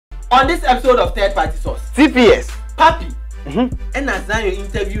On this episode of Third Party Source, TPS. Papi. And as now your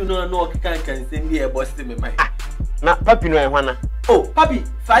interview, no, can send me a boss to me, my. Na Papi no ehwana. Oh, Papi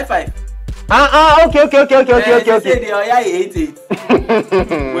 5five. Okay. Say they are 88.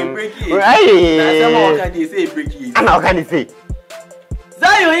 We break it. Now some can they say break it. And how can you say?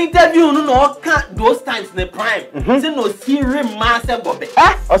 That your interview no can those times in the prime. Say no serious master bobe.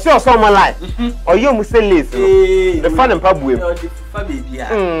 Or say or someone like. Or you must say listen. The fun and pub The fun baby.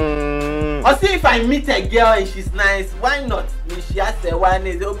 Or see if I meet a girl and she's nice, why not? She has a one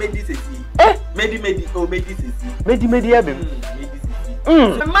is this is Medi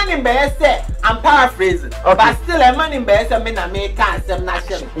the man in Bear said, I'm paraphrasing, but still a man in Bear said, I make some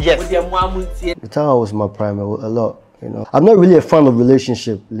nation. Yes. The time I was my prime a lot, you know. I'm not really a fan of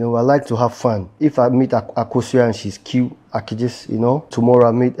relationship, you know. I like to have fun. If I meet Akosia and she's cute, I could just, you know. Tomorrow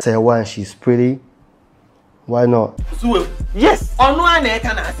I meet Sewa and she's pretty. Why not? So, yes. On one neck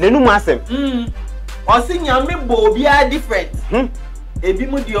and I say, no massive. Or sing your me be different. Ebi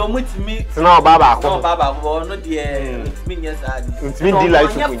mu di omu timi no baba no dear timi yes timi di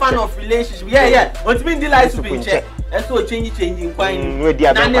life to fan of relationship timi di life to be check and so changing kwine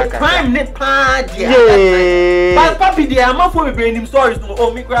and the crime ne pa dia but Papi dey am for me bring him stories no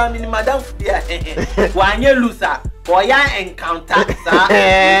oh me gra me madam dia wanye loser boy encounter sa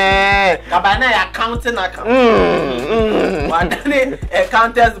kabana ya counting account wadane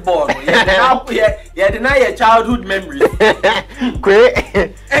accountants board yeah deny your childhood memories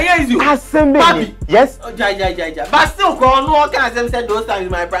yes you Papi yes but still go no can say those times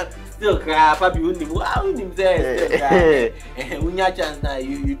my brand still cry Papi unim say unya chance now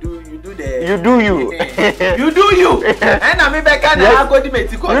you do the you do you and I me back and I go to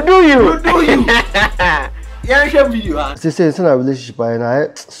Mexico you do you yeah share video say it's in a relationship and I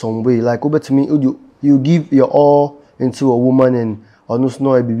some way like over to me you give your all into a woman and almost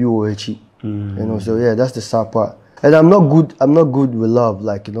no a baby or you know, so yeah, that's the sad part. And I'm not good with love,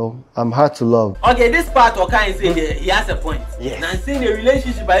 like, you know, I'm hard to love. Okay, this part okay say he has a point. Yes. Now saying the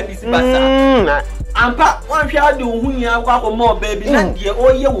relationship by BC Basa. And pa one shall do who you have more baby na dear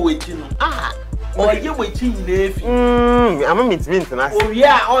oh ye waiting. Or ye waiting nefi. I'm a meet na. Oh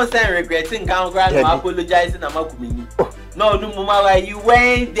yeah, all saying regretting can grant apologizing am akumini. No, mama, you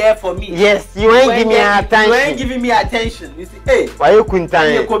weren't there for me. Yes, you ain't giving me attention. You ain't giving me attention. You see, hey, why you couldn't tell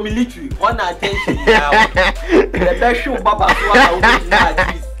me? Military, one attention now. The best show, Baba,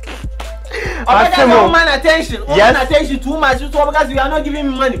 man attention. Yes. Attention too much. So because you are not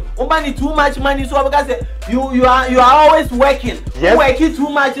giving me money. Money too much money. So because you are always working. Yes. Working too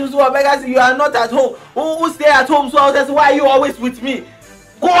much. So because you are not at home. Who stay at home? So that's why you always with me.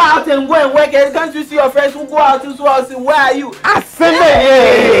 Go out and go and work. Can't you see your friends who go out and so I say, where are you?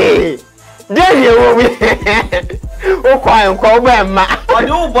 Hey, there you will. Oh, quiet, ma. Or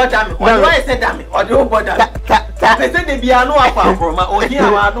the old bottom. Or do I say damn? Or the old bottom. They say they be a no apart from or here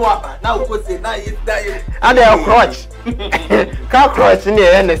are no apart. Now go say now it's that. And they are crutch. Can't crutch in the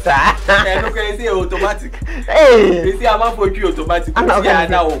end, sir. And okay, say automatic. Hey, they say I'm up for you automatic.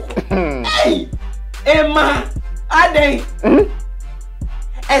 Hey, Emma, are they?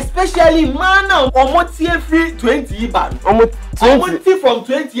 Especially man now almost free 20 ban almost from 20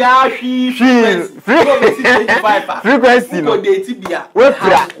 frequency no dey tibia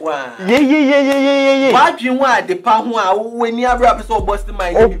yeah what you want the pa ho a when you abra person bust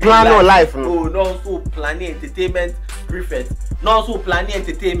my plan no life no no so planning entertainment prefect no so planning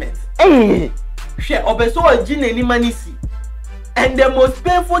entertainment share obeso ogine any money see. And the most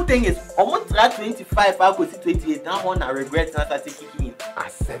painful thing is, almost 25, I could see 28. Now, one I regret not taking in.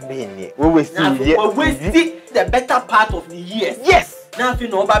 We will see the better part of the years. Yes. Now, if you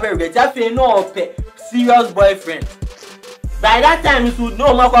know about regret, I feel no serious boyfriend. By that time, you should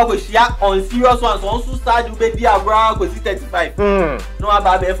know more share on serious ones. Also, start to be a brown go see 35. No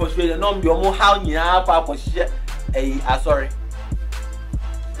about for Australia. No, you know how you are for share. Sorry.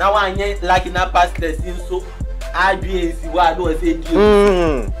 Now, I ain't like in that past lesson so. I be see what I do say you.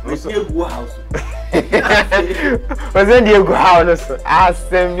 Go house. Was in the house?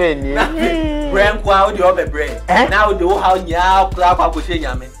 Ask me. Brain kwa the other brain. Now the whole house nya clap up go say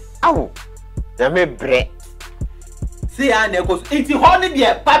nyame. Awo. Nyame bre. See and cause it's honey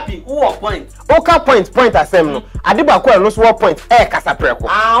there Papi who point. Oka point asem no. Adiba ko no so point kasa preko.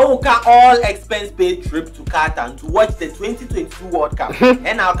 Oka all expense paid trip to Qatar to watch the 2022 World Cup.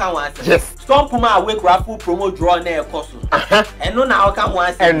 And now can one say. Yes. Some Puma awake raffle promo draw na ekoso. And no now can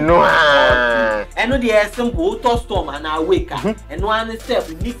one say. And no. And no the simple to storm and awake. And one step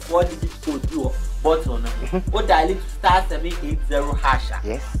need for the code do button. O dial it *780#.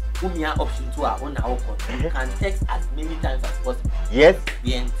 Yes. Umia option to our own now. You can text as many times as possible. Yes.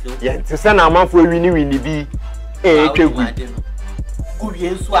 Yeah, to send a man for winnie be. Yes,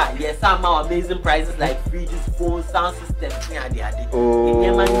 some amazing prices like fridges, phones, sound systems.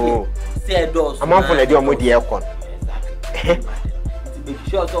 Oh, a man for the deal with the aircon. Exactly. Make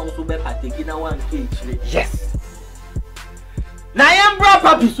sure also be partaking in one cage. Yes. Now I am bro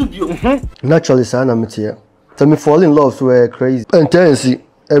Papi Subio. Naturally, son, I'm here. Tell me, fall in love were crazy. Intensity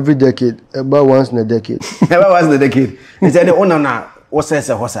every decade, about once in a decade. Never once in a decade. Is that the owner now? What says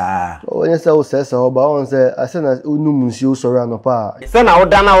a horse? Oh, yes, I says so, but I said, I said, no, monsieur, sorry, no, pa. Son, I would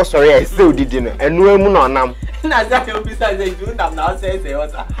done our sorry, I still did dinner, and no moon on them. Exactly, besides, they do not now say,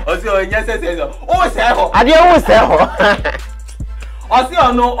 also, yes, oh, say, I did always say,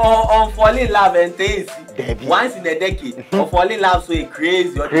 also, no, on falling in love and things. Once in a decade, or falling in love so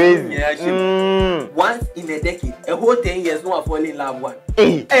crazy or crazy. Once in a decade, a whole 10 years, no one fall in love one.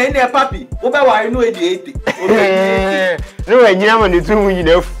 Hey, there, Papi, what about you know the 80? No, and you're on the 2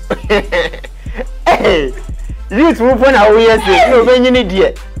 enough. Hey, you two point out where you when you need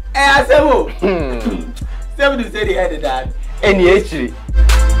it. I said, oh, 7 to say the head of that. And yes.